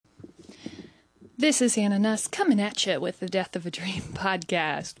This is Hannah Nuss coming at you with the Death of a Dream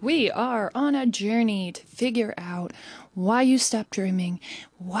podcast. We are on a journey to figure out why you stop dreaming,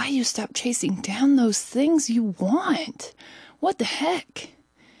 why you stop chasing down those things you want. What the heck,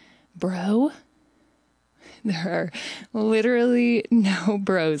 bro? There are literally no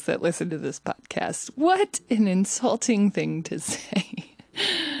bros that listen to this podcast. What an insulting thing to say.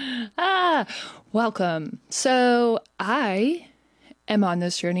 Welcome. So I am on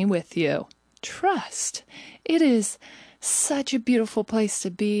this journey with you. Trust. It is such a beautiful place to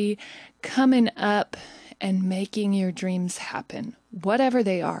be, coming up and making your dreams happen, whatever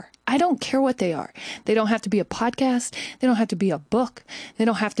they are. I don't care what they are. They don't have to be a podcast. They don't have to be a book. They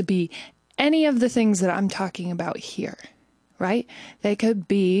don't have to be any of the things that I'm talking about here, right? They could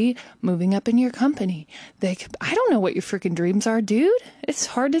be moving up in your company. I don't know what your freaking dreams are, dude. It's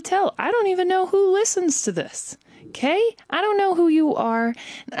hard to tell. I don't even know who listens to this. Okay? I don't know who you are.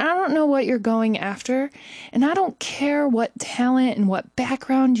 I don't know what you're going after. And I don't care what talent and what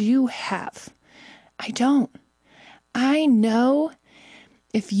background you have. I don't. I know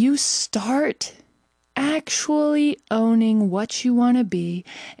if you start actually owning what you want to be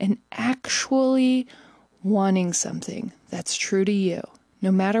and actually wanting something that's true to you,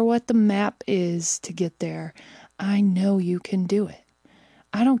 no matter what the map is to get there, I know you can do it.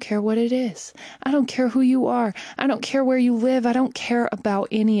 I don't care what it is. I don't care who you are. I don't care where you live. I don't care about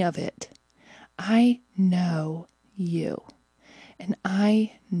any of it. I know you. And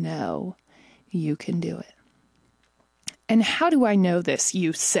I know you can do it. And how do I know this,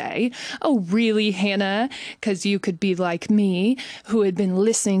 you say? Oh, really, Hannah? Because you could be like me, who had been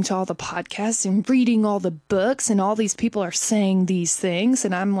listening to all the podcasts and reading all the books, and all these people are saying these things,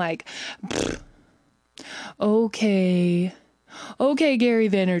 and I'm like, okay, Gary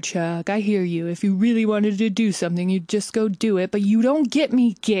Vaynerchuk, I hear you. If you really wanted to do something, you'd just go do it, but you don't get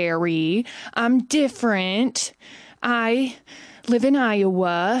me, Gary. I'm different. I live in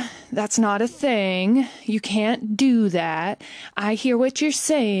Iowa. That's not a thing. You can't do that. I hear what you're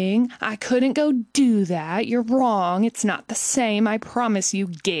saying. I couldn't go do that. You're wrong. It's not the same. I promise you,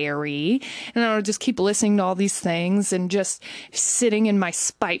 Gary. And I'll just keep listening to all these things and just sitting in my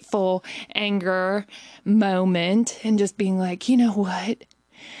spiteful anger moment and just being like, you know what?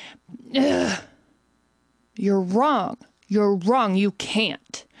 Ugh. You're wrong. You're wrong. You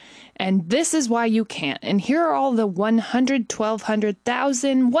can't. And this is why you can't. And here are all the 100,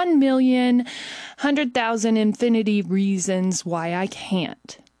 1,200,000, 1 million, 100,000 infinity reasons why I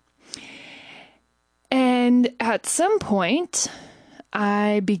can't. And at some point,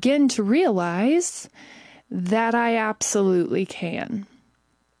 I begin to realize that I absolutely can.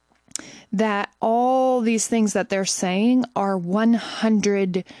 That all these things that they're saying are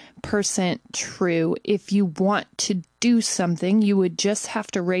 100% true. If you want to do something, you would just have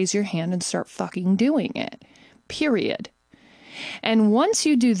to raise your hand and start fucking doing it. Period. And once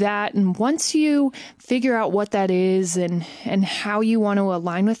you do that, and once you figure out what that is and how you want to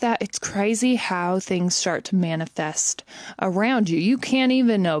align with that, it's crazy how things start to manifest around you. You can't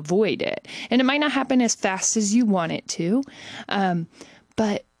even avoid it. And it might not happen as fast as you want it to,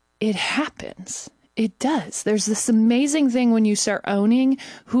 but it happens. It does. There's this amazing thing when you start owning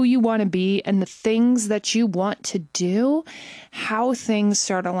who you want to be and the things that you want to do, how things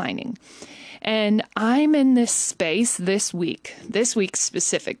start aligning. And I'm in this space this week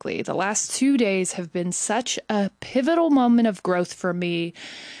specifically. The last 2 days have been such a pivotal moment of growth for me.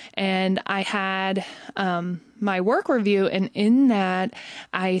 And I had my work review, and in that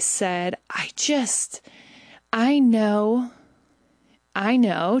I said, I know,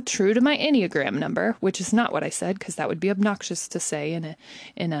 true to my Enneagram number, which is not what I said because that would be obnoxious to say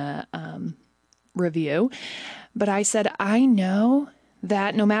in a review. But I said, I know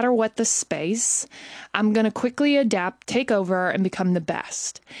that no matter what the space, I'm going to quickly adapt, take over, and become the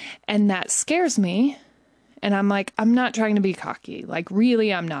best. And that scares me. And I'm like, I'm not trying to be cocky. Like,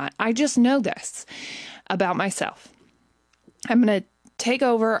 really, I'm not. I just know this about myself. I'm going to take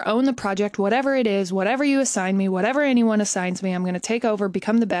over, own the project, whatever it is, whatever you assign me, whatever anyone assigns me, I'm going to take over,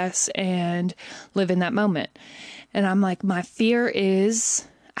 become the best, and live in that moment. And I'm like, my fear is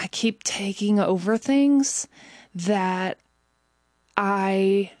I keep taking over things that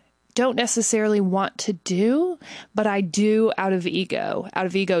I don't necessarily want to do, but I do out of ego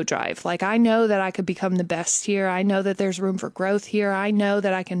drive. Like, I know that I could become the best here. I know that there's room for growth here. I know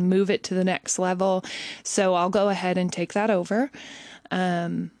that I can move it to the next level. So I'll go ahead and take that over.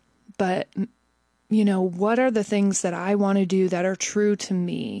 But you know, what are the things that I want to do that are true to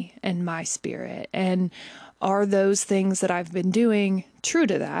me and my spirit? And are those things that I've been doing true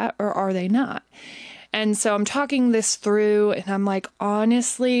to that, or are they not? And so I'm talking this through and I'm like,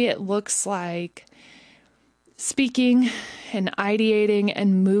 honestly, it looks like speaking and ideating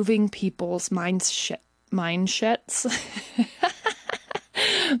and moving people's mindsets,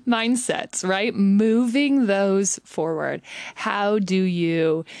 right? Moving those forward. How do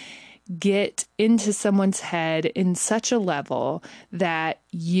you get into someone's head in such a level that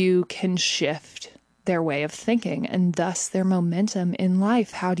you can shift their way of thinking and thus their momentum in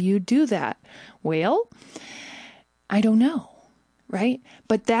life? How do you do that? Well, I don't know, right?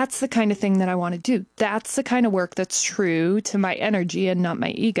 But that's the kind of thing that I want to do. That's the kind of work that's true to my energy and not my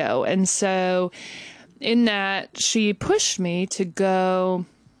ego. And so in that, she pushed me to go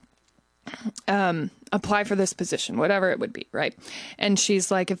apply for this position, whatever it would be, right? And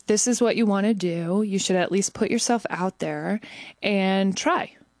she's like, if this is what you want to do, you should at least put yourself out there and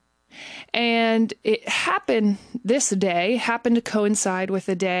try. And it happened, this day happened to coincide with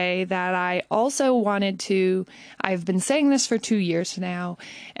a day that I also wanted to, I've been saying this for 2 years now,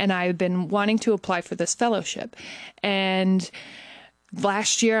 and I've been wanting to apply for this fellowship. And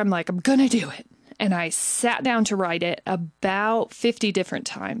last year, I'm like, I'm going to do it. And I sat down to write it about 50 different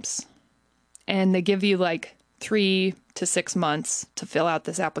times. And they give you like 3 to 6 months to fill out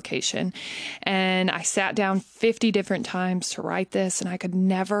this application. And I sat down 50 different times to write this, and I could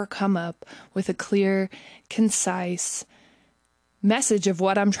never come up with a clear, concise message of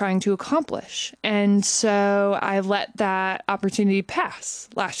what I'm trying to accomplish. And so I let that opportunity pass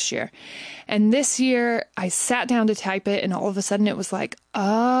last year. And this year I sat down to type it, and all of a sudden it was like,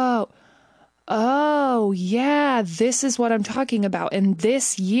 oh, yeah, this is what I'm talking about. And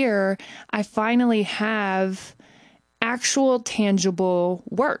this year, I finally have actual tangible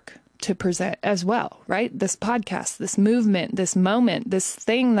work to present as well, right? This podcast, this movement, this moment, this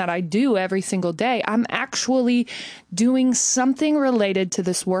thing that I do every single day, I'm actually doing something related to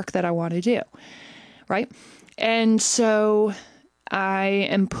this work that I want to do, right? And so I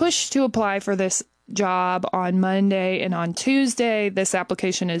am pushed to apply for this job on Monday, and on Tuesday this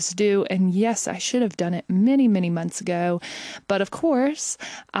application is due. And yes, I should have done it many, many months ago, but of course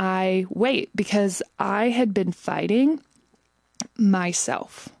I wait because I had been fighting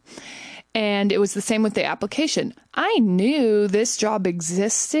myself. And it was the same with the application. I knew this job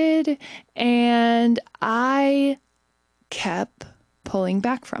existed and I kept pulling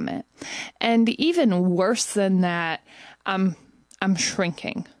back from it. And even worse than that, I'm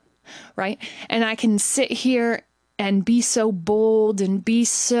shrinking. Right? And I can sit here and be so bold and be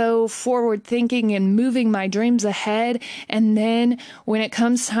so forward thinking and moving my dreams ahead. And then when it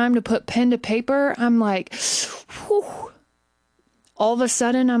comes time to put pen to paper, I'm like, whew. All of a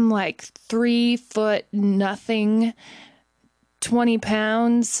sudden I'm like 3 foot nothing, 20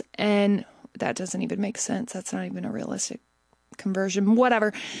 pounds. And that doesn't even make sense. That's not even a realistic conversion,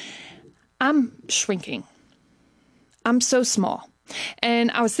 whatever. I'm shrinking. I'm so small.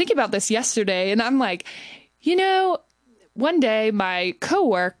 And I was thinking about this yesterday, and I'm like, one day my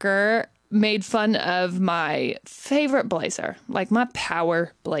coworker made fun of my favorite blazer, like my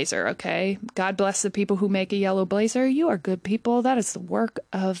power blazer, okay? God bless the people who make a yellow blazer. You are good people. That is the work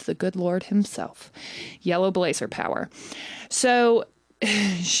of the good Lord himself. Yellow blazer power. So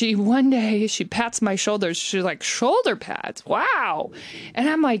one day she pats my shoulders. She's like, shoulder pads. Wow. And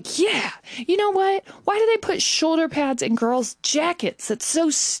I'm like, yeah, you know what? Why do they put shoulder pads in girls' jackets? That's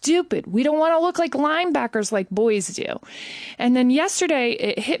so stupid. We don't want to look like linebackers like boys do. And then yesterday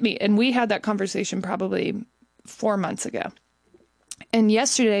it hit me, and we had that conversation probably 4 months ago. And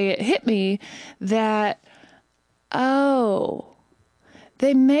yesterday it hit me that,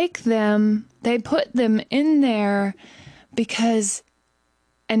 they put them in there because,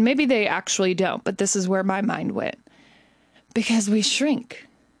 and maybe they actually don't, but this is where my mind went. Because we shrink.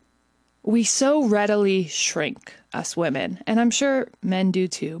 We so readily shrink, us women. And I'm sure men do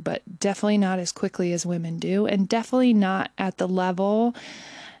too, but definitely not as quickly as women do. And definitely not at the level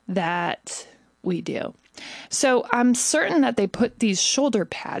that we do. So I'm certain that they put these shoulder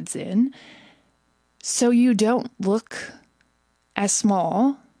pads in so you don't look as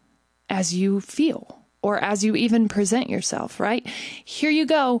small as you feel. Or as you even present yourself, right? Here you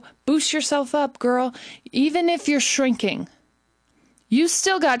go. Boost yourself up, girl. Even if you're shrinking, you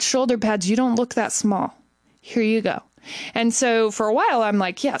still got shoulder pads. You don't look that small. Here you go. And so for a while, I'm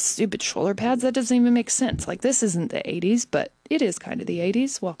like, yeah, stupid shoulder pads. That doesn't even make sense. Like, this isn't the 80s, but it is kind of the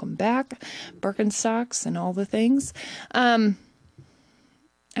 80s. Welcome back. Birkenstocks and all the things. I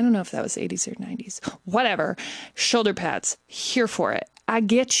don't know if that was 80s or 90s. Whatever. Shoulder pads. Here for it. I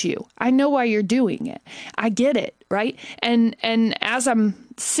get you. I know why you're doing it. I get it, right? And as I'm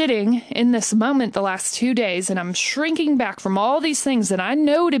sitting in this moment the last 2 days, and I'm shrinking back from all these things that I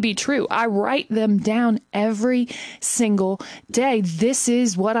know to be true. I write them down every single day. This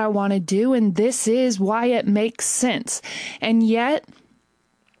is what I want to do, and this is why it makes sense. And yet,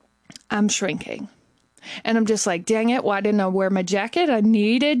 I'm shrinking. And I'm just like, dang it, why didn't I wear my jacket? I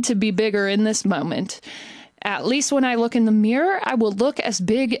needed to be bigger in this moment. At least when I look in the mirror, I will look as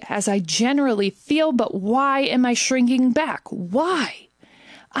big as I generally feel, but why am I shrinking back? Why?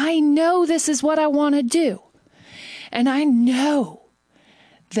 I know this is what I want to do. And I know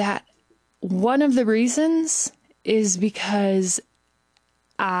that one of the reasons is because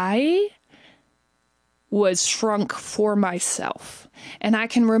I was shrunk for myself. And I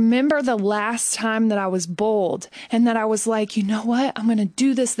can remember the last time that I was bold and that I was like, you know what? I'm going to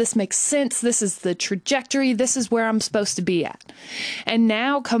do this. This makes sense. This is the trajectory. This is where I'm supposed to be at. And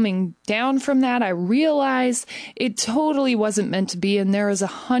now coming down from that, I realize it totally wasn't meant to be. And there is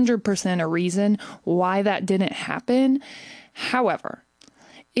 100% a reason why that didn't happen. However,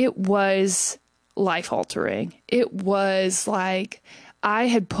 it was life altering. It was like, I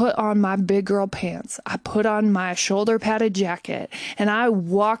had put on my big girl pants. I put on my shoulder padded jacket, and I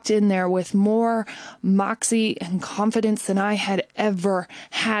walked in there with more moxie and confidence than I had ever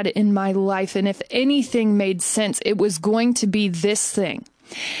had in my life. And if anything made sense, it was going to be this thing.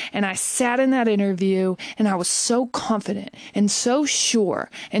 And I sat in that interview and I was so confident and so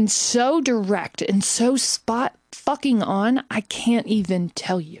sure and so direct and so spot fucking on. I can't even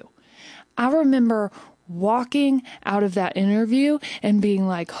tell you. I remember walking out of that interview and being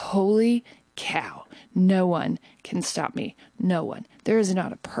like, holy cow, no one can stop me. No one. There is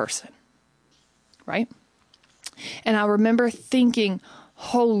not a person. Right? And I remember thinking,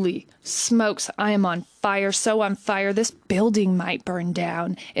 holy smokes, I am on fire, so on fire. This building might burn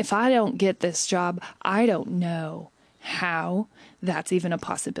down. If I don't get this job, I don't know how that's even a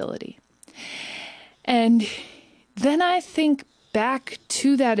possibility. And then I think back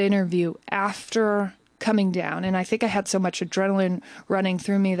to that interview after coming down, and I think I had so much adrenaline running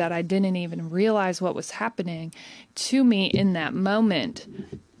through me that I didn't even realize what was happening to me in that moment.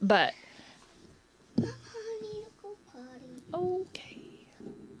 But okay,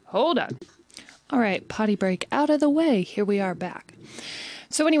 hold on. All right, potty break out of the way. Here we are back.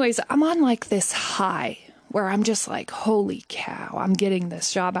 So anyways, I'm on like this high where I'm just like, holy cow, I'm getting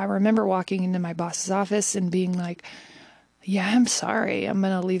this job. I remember walking into my boss's office and being like, yeah, I'm sorry, I'm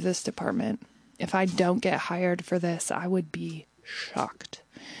going to leave this department. If I don't get hired for this, I would be shocked.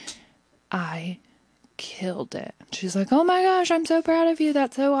 I killed it. She's like, oh my gosh, I'm so proud of you.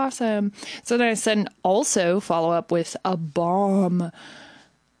 That's so awesome. So then I said, also follow up with a bomb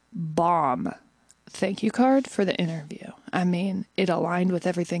thank you card for the interview. I mean, it aligned with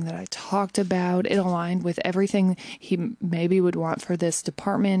everything that I talked about. It aligned with everything he maybe would want for this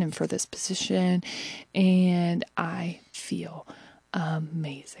department and for this position. And I feel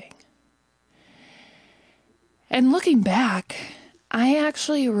amazing. And looking back, I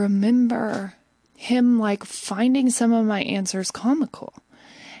actually remember him like finding some of my answers comical.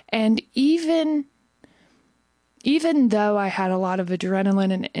 And even though I had a lot of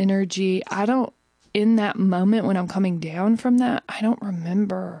adrenaline and energy, in that moment when I'm coming down from that, I don't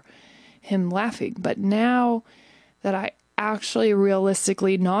remember him laughing. But now that I actually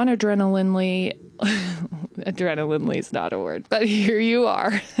realistically, non-adrenalinely, adrenalinely is not a word, but here you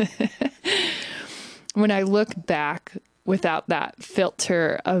are. When I look back without that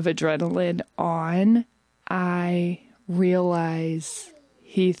filter of adrenaline on, I realize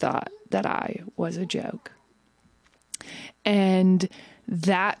he thought that I was a joke. And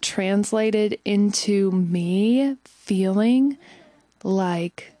that translated into me feeling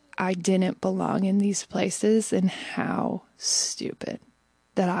like I didn't belong in these places and how stupid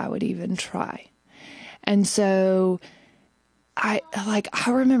that I would even try. And so I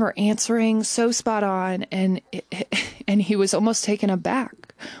remember answering so spot on, and he was almost taken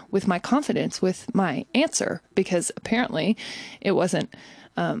aback with my confidence with my answer, because apparently it wasn't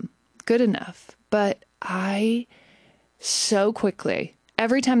good enough. But I so quickly,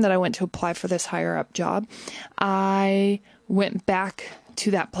 every time that I went to apply for this higher up job, I went back to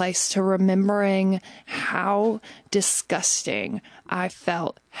that place to remembering how disgusting I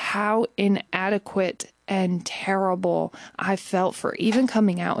felt, how inadequate and terrible I felt for even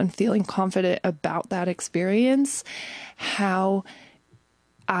coming out and feeling confident about that experience, how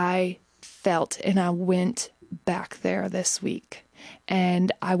I felt. And I went back there this week,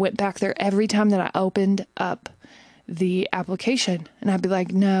 and I went back there every time that I opened up the application, and I'd be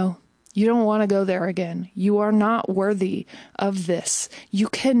like, no, You don't want to go there again. You are not worthy of this. You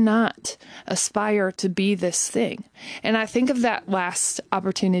cannot aspire to be this thing. And I think of that last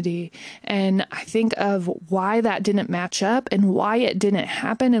opportunity, and I think of why that didn't match up and why it didn't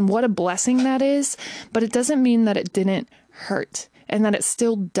happen and what a blessing that is. But it doesn't mean that it didn't hurt, and that it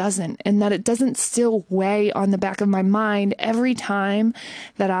still doesn't, and that it doesn't still weigh on the back of my mind every time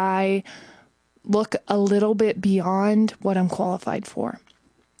that I look a little bit beyond what I'm qualified for.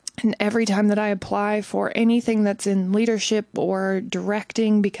 And every time that I apply for anything that's in leadership or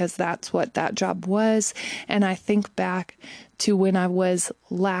directing, because that's what that job was, and I think back to when I was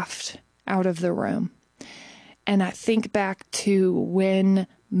laughed out of the room. And I think back to when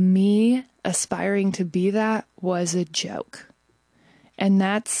me aspiring to be that was a joke. And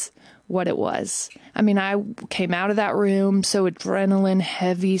that's what it was. I mean, I came out of that room so adrenaline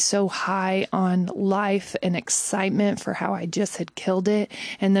heavy, so high on life and excitement for how I just had killed it.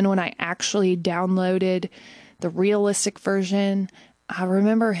 And then when I actually downloaded the realistic version, I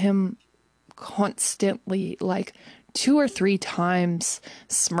remember him constantly, like 2 or 3 times,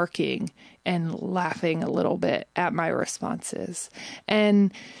 smirking and laughing a little bit at my responses.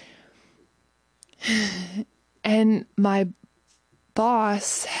 And my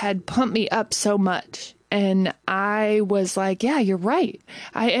boss had pumped me up so much. And I was like, yeah, you're right.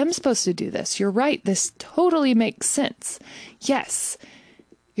 I am supposed to do this. You're right. This totally makes sense. Yes,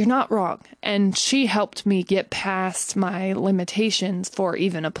 you're not wrong. And she helped me get past my limitations for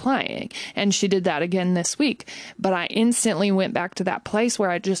even applying. And she did that again this week. But I instantly went back to that place where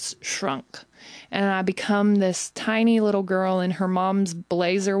I just shrunk. And I become this tiny little girl in her mom's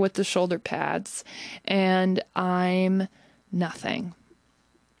blazer with the shoulder pads. And I'm nothing.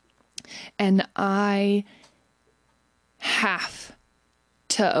 And I have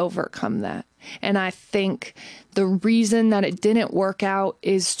to overcome that. And I think the reason that it didn't work out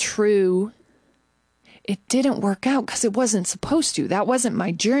is true. It didn't work out because it wasn't supposed to. That wasn't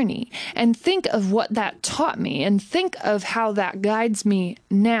my journey. And think of what that taught me, and think of how that guides me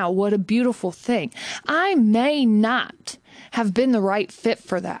now. What a beautiful thing. I may not have been the right fit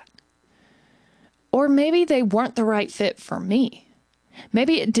for that. Or maybe they weren't the right fit for me.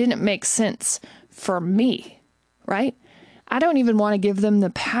 Maybe it didn't make sense for me, right? I don't even want to give them the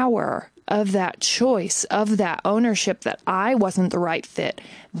power of that choice, of that ownership that I wasn't the right fit.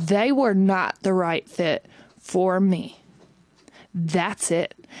 They were not the right fit for me. That's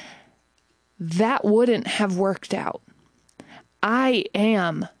it. That wouldn't have worked out. I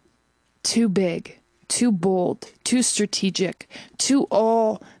am too big, too bold, too strategic, too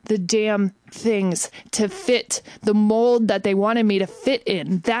all the damn things to fit the mold that they wanted me to fit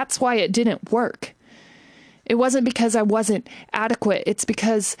in. That's why it didn't work. It wasn't because I wasn't adequate. It's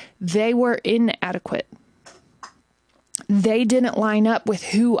because they were inadequate. They didn't line up with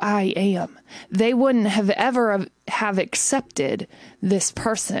who I am. They wouldn't have ever have accepted this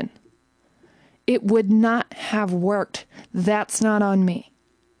person. It would not have worked. That's not on me.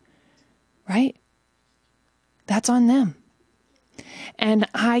 Right? That's on them. And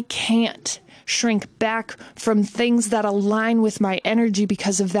I can't shrink back from things that align with my energy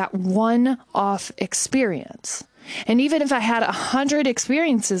because of that one-off experience. And even if I had 100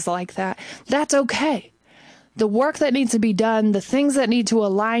 experiences like that, that's okay. The work that needs to be done, the things that need to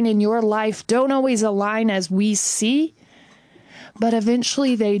align in your life don't always align as we see, but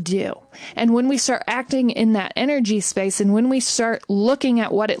eventually they do. And when we start acting in that energy space, and when we start looking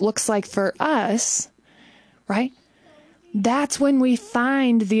at what it looks like for us, right? That's when we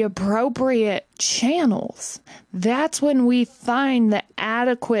find the appropriate channels. That's when we find the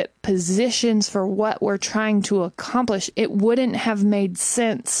adequate positions for what we're trying to accomplish. It wouldn't have made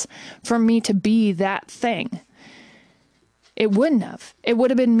sense for me to be that thing. It wouldn't have. It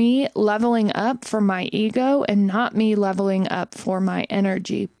would have been me leveling up for my ego and not me leveling up for my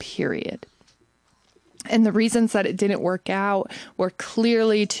energy, period. And the reasons that it didn't work out were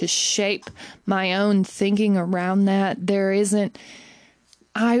clearly to shape my own thinking around that.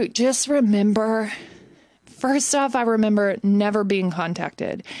 I just remember, first off, I remember never being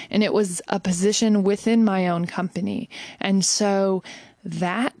contacted, and it was a position within my own company. And so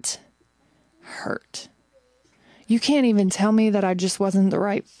that hurt. You can't even tell me that I just wasn't the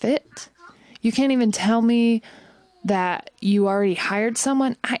right fit. You can't even tell me that you already hired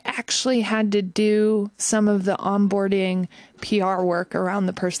someone. I actually had to do some of the onboarding PR work around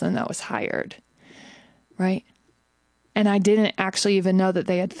the person that was hired, right? And I didn't actually even know that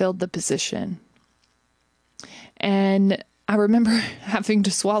they had filled the position. And I remember having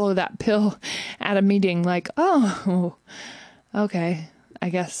to swallow that pill at a meeting, like, oh, okay, I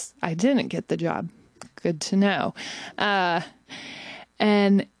guess I didn't get the job. Good to know.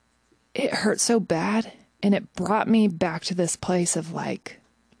 And it hurt so bad. And it brought me back to this place of like,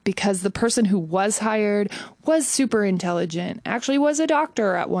 because the person who was hired was super intelligent, actually was a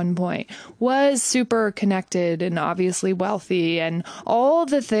doctor at one point, was super connected and obviously wealthy, and all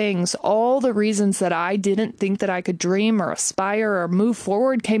the things, all the reasons that I didn't think that I could dream or aspire or move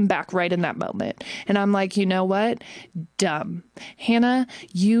forward came back right in that moment. And I'm like, you know what? Dumb. Hannah,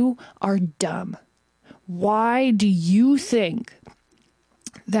 you are dumb. Why do you think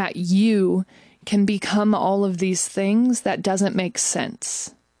that you can become all of these things? That doesn't make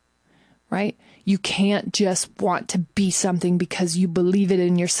sense. Right? You can't just want to be something because you believe it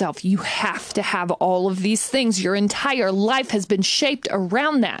in yourself. You have to have all of these things. Your entire life has been shaped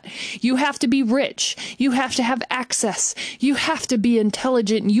around that. You have to be rich. You have to have access. You have to be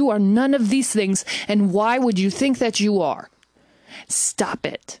intelligent. You are none of these things. And why would you think that you are? Stop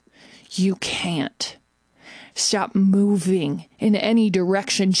it. You can't. Stop moving in any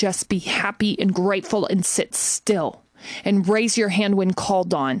direction. Just be happy and grateful and sit still and raise your hand when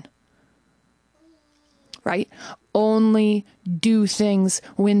called on. Right? Only do things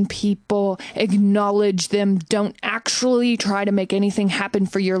when people acknowledge them. Don't actually try to make anything happen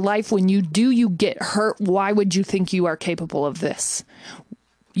for your life. When you do, you get hurt. Why would you think you are capable of this?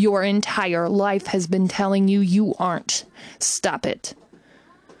 Your entire life has been telling you you aren't. Stop it.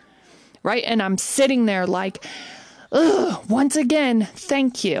 Right? And I'm sitting there like, ugh, once again,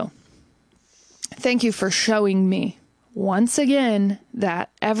 thank you. Thank you for showing me once again that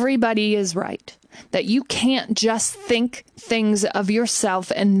everybody is right. That you can't just think things of yourself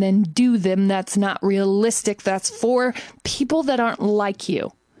and then do them. That's not realistic. That's for people that aren't like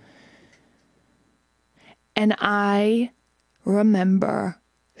you. And I remember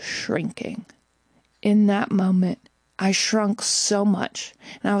shrinking in that moment. I shrunk so much.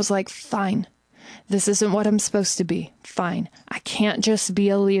 And I was like, fine, this isn't what I'm supposed to be. Fine. I can't just be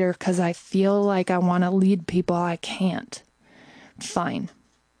a leader because I feel like I want to lead people. I can't. Fine.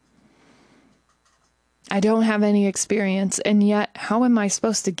 I don't have any experience, and yet how am I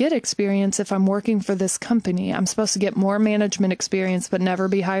supposed to get experience if I'm working for this company? I'm supposed to get more management experience but never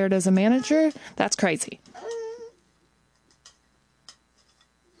be hired as a manager? That's crazy.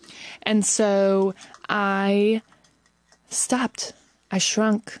 And so I stopped. I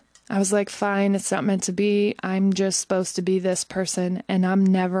shrunk. I was like, fine, it's not meant to be. I'm just supposed to be this person, and I'm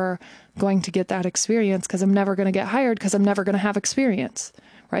never going to get that experience because I'm never going to get hired because I'm never going to have experience,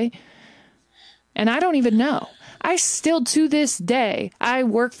 right? And I don't even know. I still, to this day, I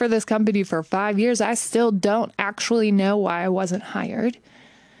work for this company for 5 years. I still don't actually know why I wasn't hired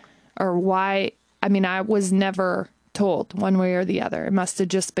or why. I mean, I was never told one way or the other. It must have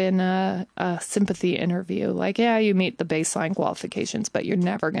just been a sympathy interview. Like, yeah, you meet the baseline qualifications, but you're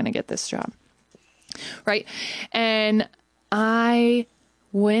never going to get this job. Right. And I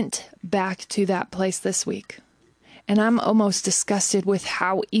went back to that place this week. And I'm almost disgusted with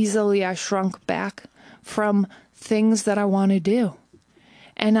how easily I shrunk back from things that I want to do.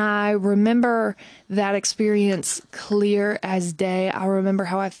 And I remember that experience clear as day. I remember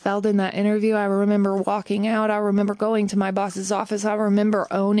how I felt in that interview. I remember walking out. I remember going to my boss's office. I remember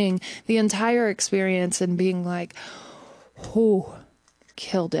owning the entire experience and being like, oh,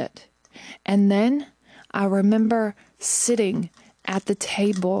 killed it. And then I remember sitting at the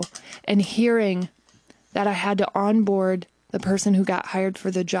table and hearing that I had to onboard the person who got hired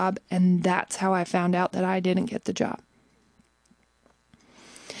for the job, and that's how I found out that I didn't get the job.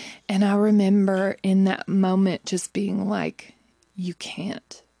 And I remember in that moment just being like, you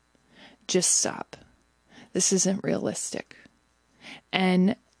can't. Just stop. This isn't realistic.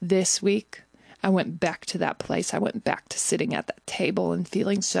 And this week, I went back to that place. I went back to sitting at that table and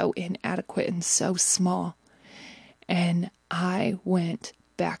feeling so inadequate and so small. And I went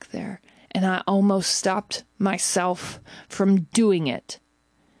back there. And I almost stopped myself from doing it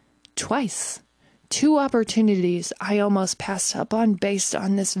twice. 2 opportunities I almost passed up on based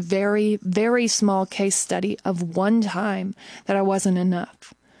on this very, very small case study of one time that I wasn't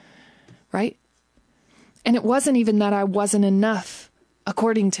enough. Right? And it wasn't even that I wasn't enough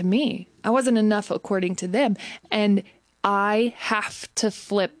according to me. I wasn't enough according to them. And I have to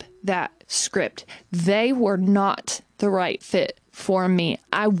flip that script. They were not the right fit for me.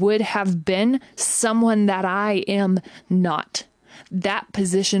 I would have been someone that I am not. That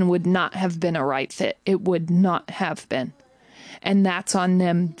position would not have been a right fit. It would not have been. And that's on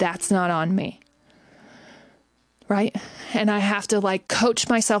them. That's not on me. right? And I have to like coach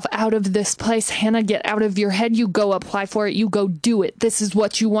myself out of this place. Hannah, get out of your head. You go apply for it. You go do it. This is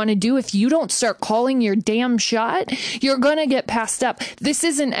what you want to do. If you don't start calling your damn shot, you're going to get passed up. This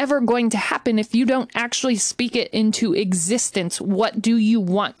isn't ever going to happen if you don't actually speak it into existence. What do you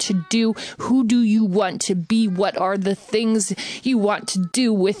want to do? Who do you want to be? What are the things you want to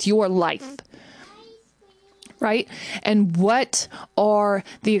do with your life? Right? And what are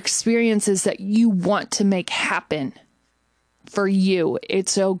the experiences that you want to make happen for you?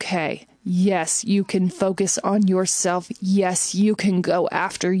 It's okay. Yes, you can focus on yourself. Yes, you can go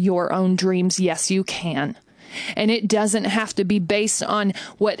after your own dreams. Yes, you can. And it doesn't have to be based on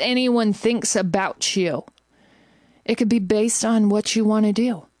what anyone thinks about you. It could be based on what you want to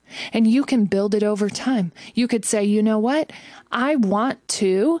do. And you can build it over time. You could say, you know what? I want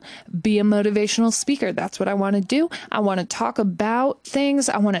to be a motivational speaker. That's what I want to do. I want to talk about things.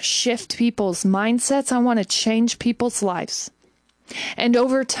 I want to shift people's mindsets. I want to change people's lives. And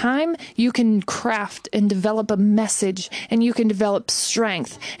over time, you can craft and develop a message, and you can develop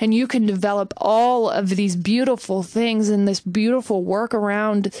strength, and you can develop all of these beautiful things and this beautiful work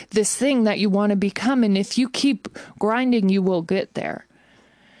around this thing that you want to become. And if you keep grinding, you will get there.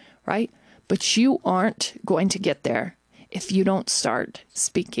 Right? But you aren't going to get there if you don't start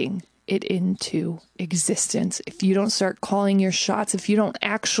speaking it into existence. If you don't start calling your shots, if you don't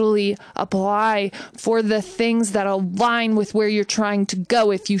actually apply for the things that align with where you're trying to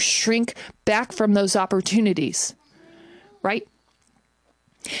go, if you shrink back from those opportunities, right?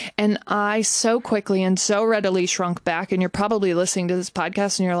 And I so quickly and so readily shrunk back, and you're probably listening to this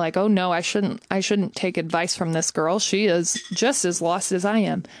podcast and you're like, oh no, I shouldn't take advice from this girl. She is just as lost as I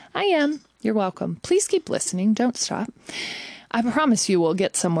am. I am. You're welcome. Please keep listening. Don't stop. I promise you we'll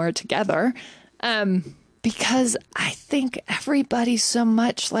get somewhere together. Because I think everybody's so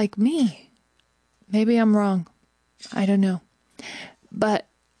much like me. Maybe I'm wrong. I don't know. But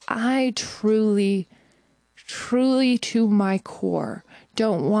I truly to my core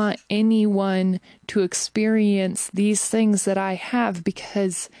don't want anyone to experience these things that I have,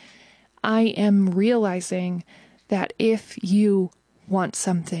 because I am realizing that if you want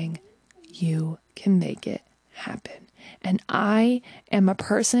something, you can make it happen. And I am a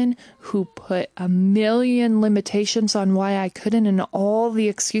person who put a million limitations on why I couldn't and all the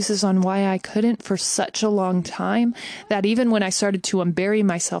excuses on why I couldn't for such a long time that even when I started to unbury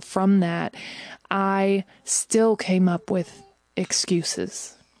myself from that, I still came up with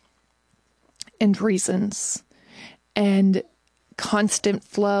excuses and reasons and constant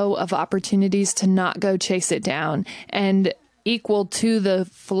flow of opportunities to not go chase it down. And equal to the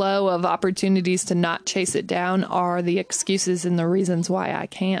flow of opportunities to not chase it down are the excuses and the reasons why I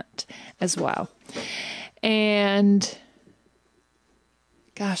can't as well. And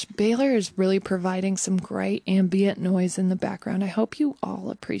gosh, Baylor is really providing some great ambient noise in the background. I hope you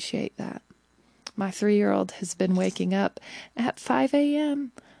all appreciate that. My 3-year-old has been waking up at 5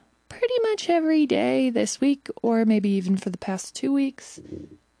 a.m. pretty much every day this week, or maybe even for the past 2 weeks.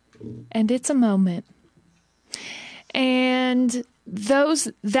 And it's a moment. And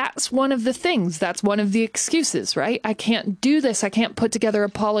that's one of the things. That's one of the excuses, right? I can't do this. I can't put together a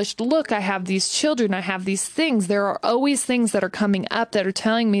polished look. I have these children. I have these things. There are always things that are coming up that are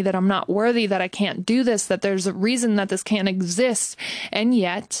telling me that I'm not worthy, that I can't do this, that there's a reason that this can't exist. And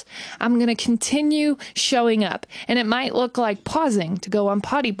yet I'm going to continue showing up. And it might look like pausing to go on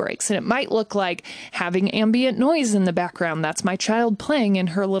potty breaks. And it might look like having ambient noise in the background. That's my child playing in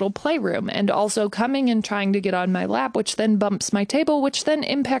her little playroom, and also coming and trying to get on my lap, which then bumps my table, which then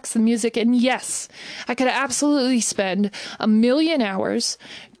impacts the music. And yes, I could absolutely spend 1,000,000 hours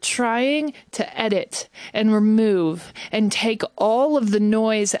trying to edit and remove and take all of the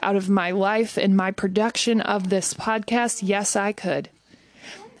noise out of my life and my production of this podcast. Yes, I could.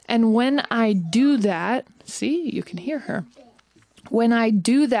 And when I do that, see, you can hear her. When I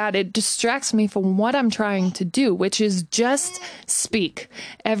do that, it distracts me from what I'm trying to do, which is just speak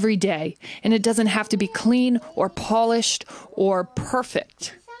every day. And it doesn't have to be clean or polished or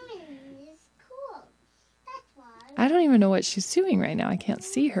perfect. I don't even know what she's doing right now. I can't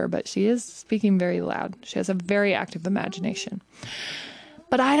see her, but she is speaking very loud. She has a very active imagination.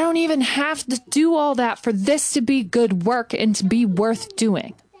 But I don't even have to do all that for this to be good work and to be worth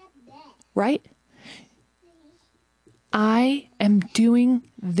doing. Right? I am doing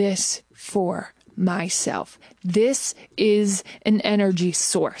this for myself. This is an energy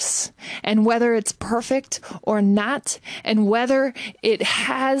source. And whether it's perfect or not, and whether it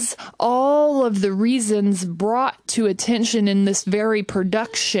has all of the reasons brought to attention in this very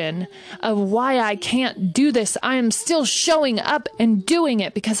production of why I can't do this, I am still showing up and doing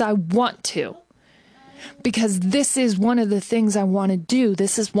it because I want to. because this is one of the things I want to do.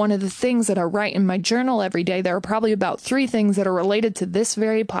 This is one of the things that I write in my journal every day. There are probably about 3 things that are related to this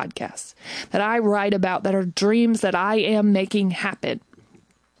very podcast that I write about, that are dreams that I am making happen,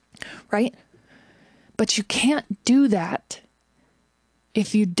 right? But you can't do that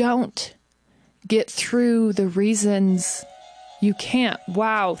if you don't get through the reasons you can't.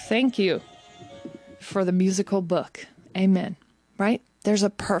 Wow, thank you for the musical book. Amen. Right? There's a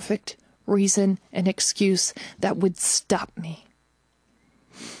perfect reason and excuse that would stop me.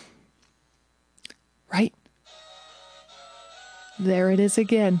 Right? There it is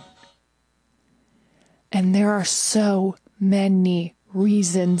again. And there are so many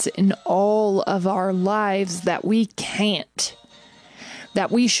reasons in all of our lives that we can't,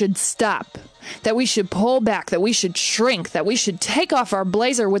 that we should stop, that we should pull back, that we should shrink, that we should take off our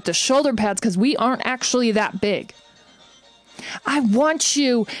blazer with the shoulder pads because we aren't actually that big. I want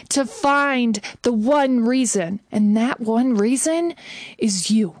you to find the one reason, and that one reason is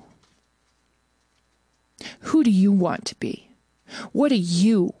you. Who do you want to be? What do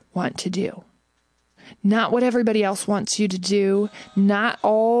you want to do? Not what everybody else wants you to do, not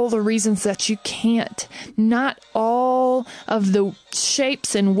all the reasons that you can't, not all of the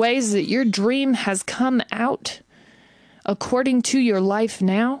shapes and ways that your dream has come out according to your life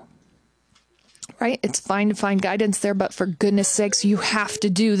now. Right? It's fine to find guidance there, but for goodness sakes, you have to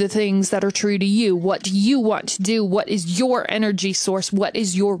do the things that are true to you. What do you want to do? What is your energy source? What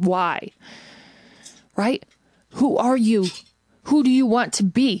is your why? Right? Who are you? Who do you want to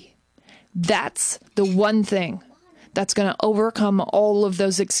be? That's the one thing that's going to overcome all of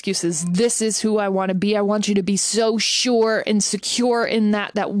those excuses. This is who I want to be. I want you to be so sure and secure in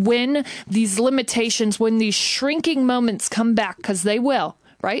that when these limitations, when these shrinking moments come back, because they will,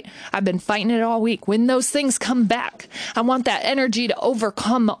 right? I've been fighting it all week. When those things come back, I want that energy to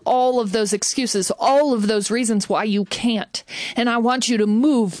overcome all of those excuses, all of those reasons why you can't. And I want you to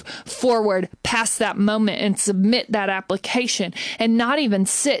move forward past that moment and submit that application and not even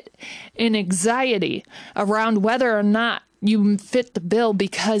sit in anxiety around whether or not you fit the bill,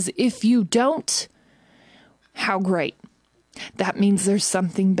 because if you don't, how great. That means there's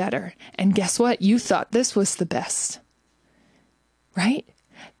something better. And guess what? You thought this was the best, right?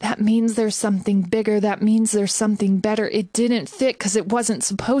 That means there's something bigger. That means there's something better. It didn't fit because it wasn't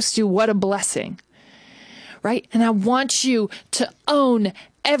supposed to. What a blessing, right? And I want you to own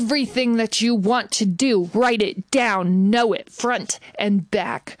everything that you want to do. Write it down. Know it front and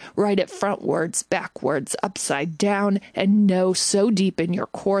back. Write it frontwards, backwards, upside down, and know so deep in your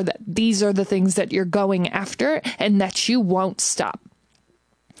core that these are the things that you're going after and that you won't stop.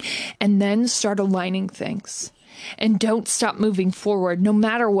 And then start aligning things. And don't stop moving forward, no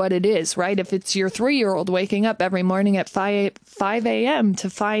matter what it is, right? If it's your 3-year-old waking up every morning at 5 a.m. to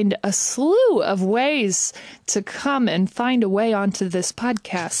find a slew of ways to come and find a way onto this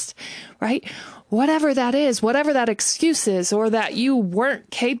podcast, right? Whatever that is, whatever that excuse is, or that you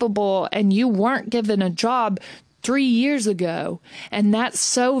weren't capable and you weren't given a job 3 years ago, and that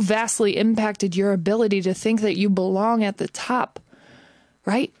so vastly impacted your ability to think that you belong at the top,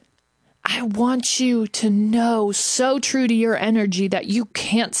 right? I want you to know so true to your energy that you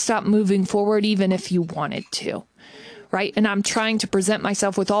can't stop moving forward even if you wanted to, right? And I'm trying to present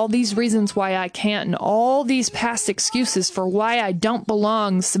myself with all these reasons why I can't and all these past excuses for why I don't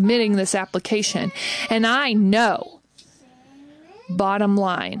belong submitting this application. And I know, bottom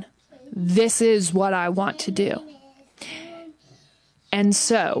line, this is what I want to do. And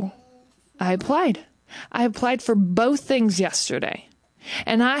so I applied. I applied for both things yesterday.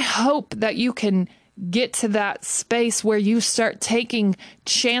 And I hope that you can get to that space where you start taking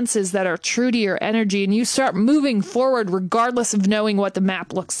chances that are true to your energy and you start moving forward regardless of knowing what the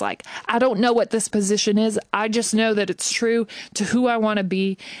map looks like. I don't know what this position is. I just know that it's true to who I want to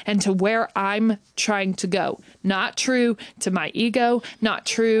be and to where I'm trying to go. Not true to my ego, not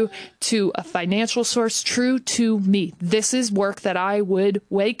true to a financial source, true to me. This is work that I would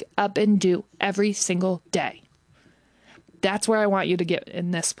wake up and do every single day. That's where I want you to get in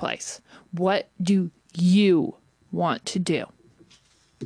this place. What do you want to do?